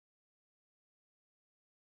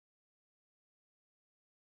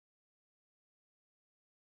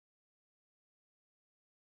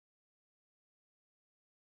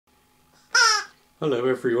Hello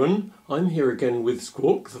everyone, I'm here again with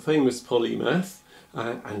Squawk, the famous polymath,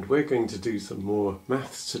 and we're going to do some more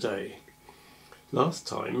maths today. Last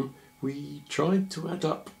time we tried to add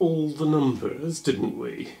up all the numbers, didn't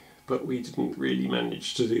we? But we didn't really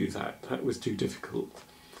manage to do that, that was too difficult.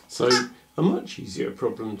 So a much easier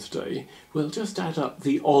problem today, we'll just add up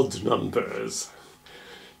the odd numbers.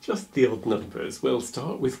 Just the odd numbers. We'll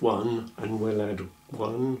start with 1 and we'll add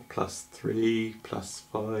 1 plus 3 plus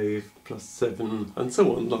 5 plus 7 and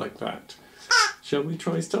so on like that. Shall we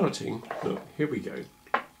try starting? Look, here we go.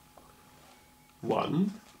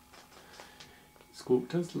 1. Squawk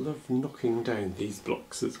does love knocking down these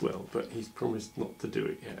blocks as well, but he's promised not to do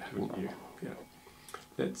it yet, haven't you? Yeah.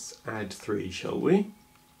 Let's add 3, shall we?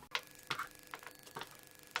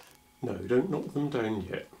 No, don't knock them down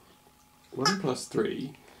yet. 1 plus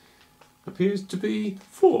 3 appears to be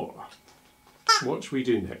 4. What should we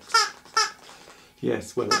do next?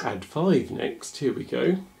 Yes, we'll add 5 next. Here we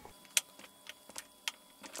go.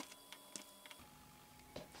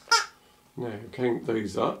 Now count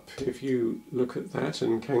those up. If you look at that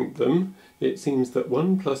and count them, it seems that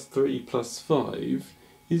 1 plus 3 plus 5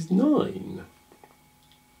 is 9.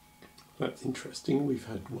 That's interesting. We've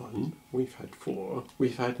had 1, we've had 4,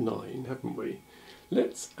 we've had 9, haven't we?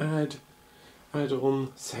 Let's add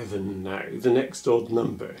on 7 now, the next odd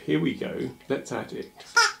number. Here we go, let's add it.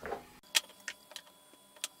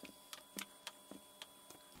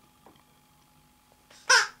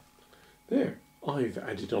 There, I've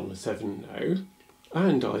added on a 7 now,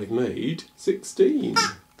 and I've made 16.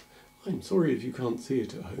 I'm sorry if you can't see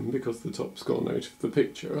it at home because the top's gone out of the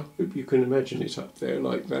picture. I hope you can imagine it up there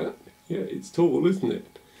like that. Yeah, it's tall, isn't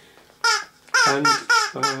it? And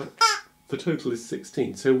the total is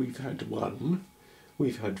 16, so we've had 1,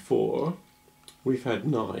 we've had 4, we've had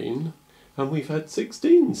 9, and we've had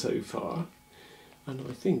 16 so far. And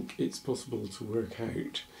I think it's possible to work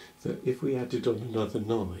out that if we added on another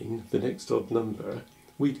 9, the next odd number,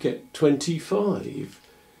 we'd get 25.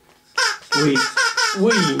 We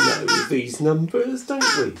know these numbers,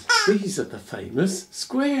 don't we? These are the famous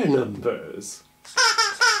square numbers.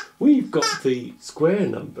 We've got the square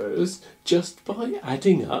numbers just by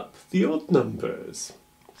adding up the odd numbers.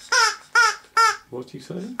 What do you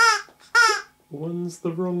say? One's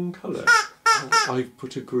the wrong colour. Oh, I've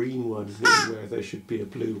put a green one in where there should be a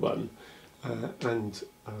blue one.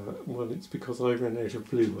 Well, it's because I ran out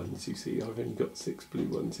of blue ones, you see. I've only got 6 blue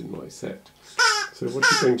ones in my set. So what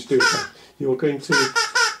are you going to do with that? You're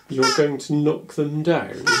going to knock them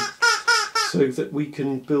down so that we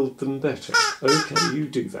can build them better. Okay, you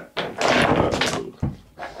do that then. Oh,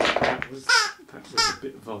 that was a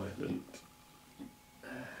bit violent.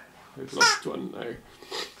 I've lost one now.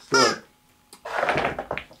 Right.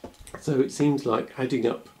 So it seems like adding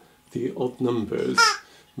up the odd numbers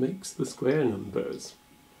makes the square numbers.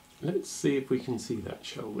 Let's see if we can see that,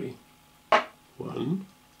 shall we? 1.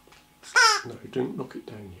 No, don't knock it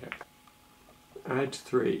down yet. Add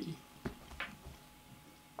 3.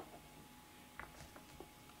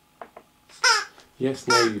 Yes,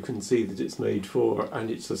 now you can see that it's made 4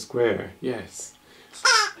 and it's a square, yes.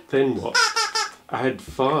 Then what? Add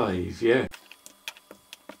 5, yeah.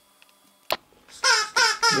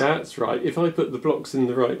 That's right, if I put the blocks in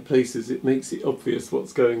the right places it makes it obvious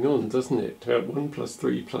what's going on, doesn't it? 1 plus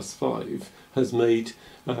 3 plus 5 has made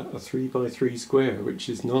a 3 by 3 square, which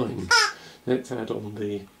is 9. Let's add on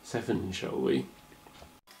the 7, shall we?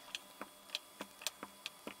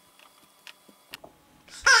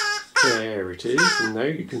 There it is, and now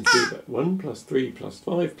you can see that 1 plus 3 plus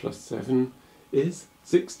 5 plus 7 is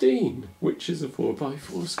 16, which is a 4 by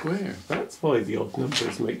 4 square. That's why the odd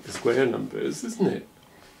numbers make the square numbers, isn't it?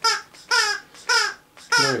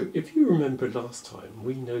 Now, if you remember last time,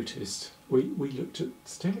 we noticed, we looked at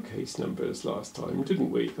staircase numbers last time, didn't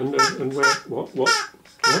we? And where, what?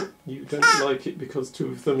 You don't like it because 2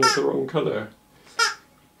 of them are the wrong colour.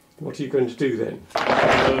 What are you going to do then?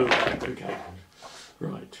 Oh, okay.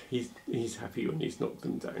 Right, he's happy when he's knocked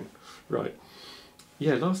them down. Right.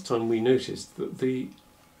 Yeah, last time we noticed that the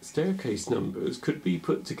staircase numbers could be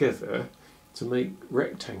put together to make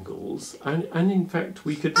rectangles, and in fact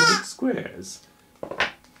we could make squares.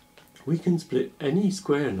 We can split any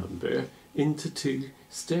square number into 2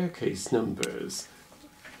 staircase numbers.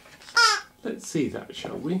 Let's see that,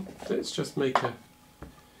 shall we? Let's just make a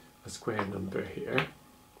square number here.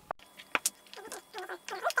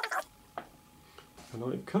 And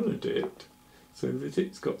I've coloured it so that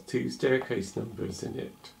it's got 2 staircase numbers in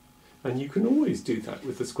it. And you can always do that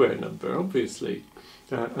with a square number, obviously.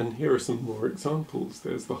 And here are some more examples.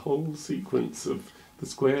 There's the whole sequence of the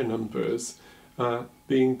square numbers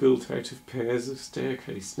being built out of pairs of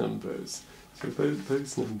staircase numbers. So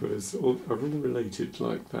those numbers are all related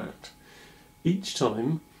like that. Each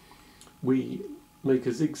time we make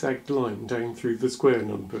a zigzag line down through the square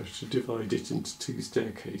number to divide it into two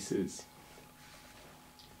staircases.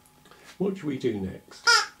 What should we do next?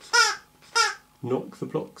 Knock the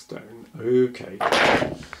blocks down. Okay.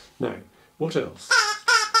 Now, what else?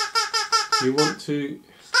 You want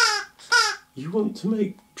to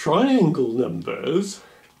make triangle numbers?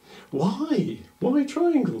 Why? Why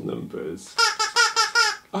triangle numbers?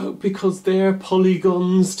 Oh, because they're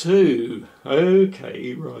polygons too.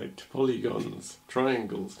 Okay, right, polygons,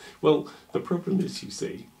 triangles. Well, the problem is, you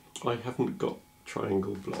see, I haven't got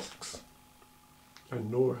triangle blocks, and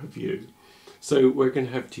nor have you. So we're going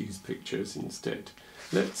to have to use pictures instead.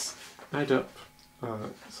 Let's add up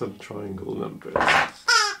some triangle numbers.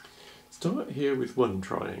 Start here with one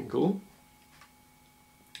triangle.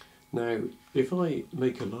 Now, if I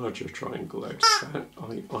make a larger triangle out of that,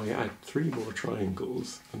 I add 3 more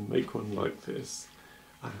triangles and make one like this,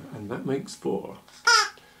 and that makes 4.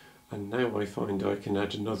 And now I find I can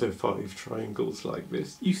add another 5 triangles like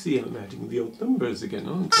this. You see I'm adding the odd numbers again,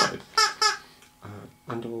 aren't I?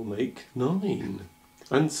 And I'll make 9,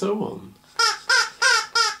 and so on.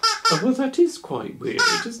 Oh, well, that is quite weird,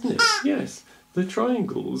 isn't it? Yes. The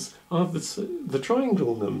triangles are the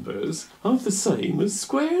triangle numbers are the same as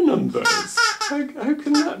square numbers. How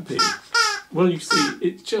can that be? Well, you see,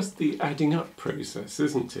 it's just the adding up process,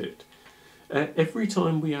 isn't it? Every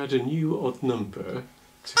time we add a new odd number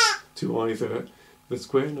to either the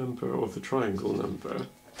square number or the triangle number,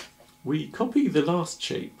 we copy the last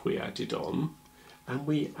shape we added on and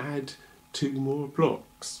we add 2 more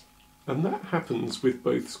blocks. And that happens with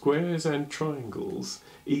both squares and triangles,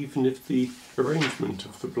 even if the arrangement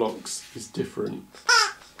of the blocks is different.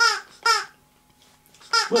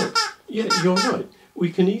 Well, yeah, you're right.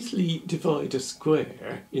 We can easily divide a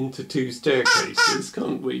square into 2 staircases,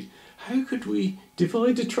 can't we? How could we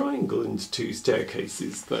divide a triangle into 2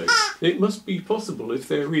 staircases, though? It must be possible if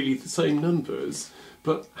they're really the same numbers,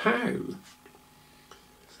 but how?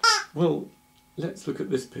 Well, let's look at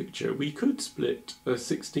this picture. We could split a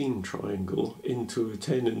 16 triangle into a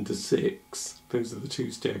 10 and a 6, those are the 2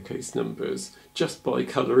 staircase numbers, just by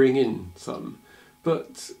colouring in some.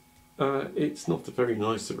 But it's not a very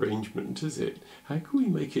nice arrangement, is it? How can we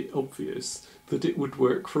make it obvious that it would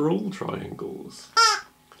work for all triangles?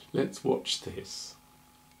 Let's watch this.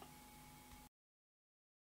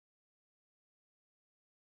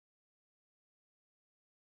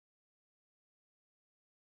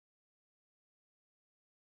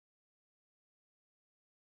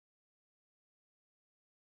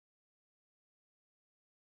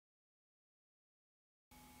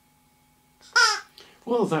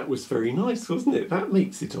 Well, that was very nice, wasn't it? That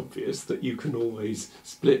makes it obvious that you can always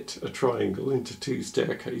split a triangle into 2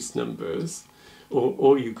 staircase numbers,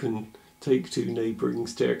 or you can take 2 neighbouring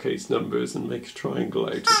staircase numbers and make a triangle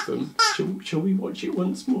out of them. Shall we watch it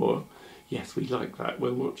once more? Yes, we like that.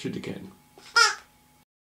 We'll watch it again.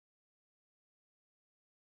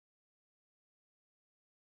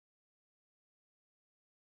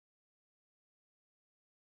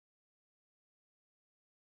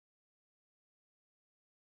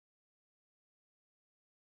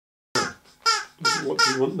 What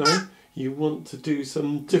do you want now? You want to do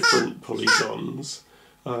some different polygons.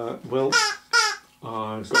 Well,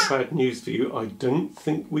 I've got bad news for you. I don't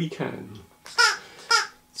think we can.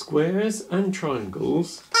 Squares and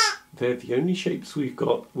triangles, they're the only shapes we've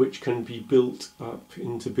got which can be built up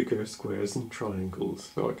into bigger squares and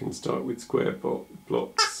triangles. So I can start with square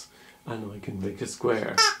blocks and I can make a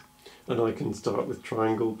square. And I can start with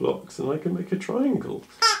triangle blocks and I can make a triangle.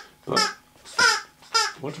 But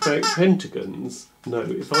what about pentagons? No,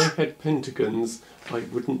 if I had pentagons, I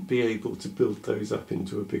wouldn't be able to build those up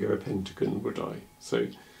into a bigger pentagon, would I? So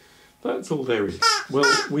that's all there is. Well,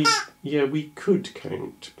 we could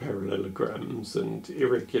count parallelograms and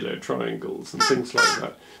irregular triangles and things like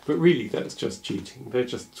that, but really that's just cheating. They're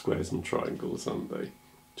just squares and triangles, aren't they?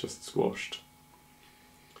 Just squashed.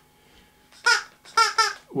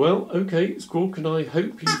 Well, okay, Squawk, and I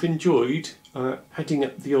hope you've enjoyed adding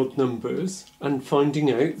up the odd numbers and finding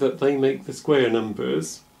out that they make the square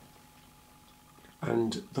numbers,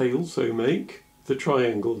 and they also make the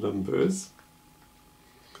triangle numbers.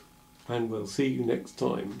 And we'll see you next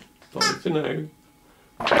time. Bye for now.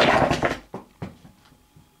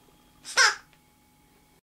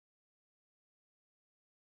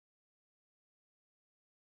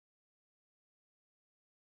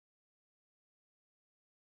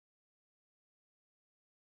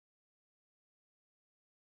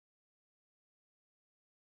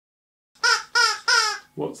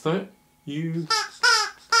 What's that? You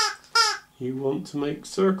You want to make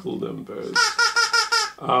circle numbers?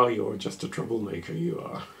 Oh, you're just a troublemaker, you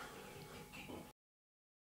are.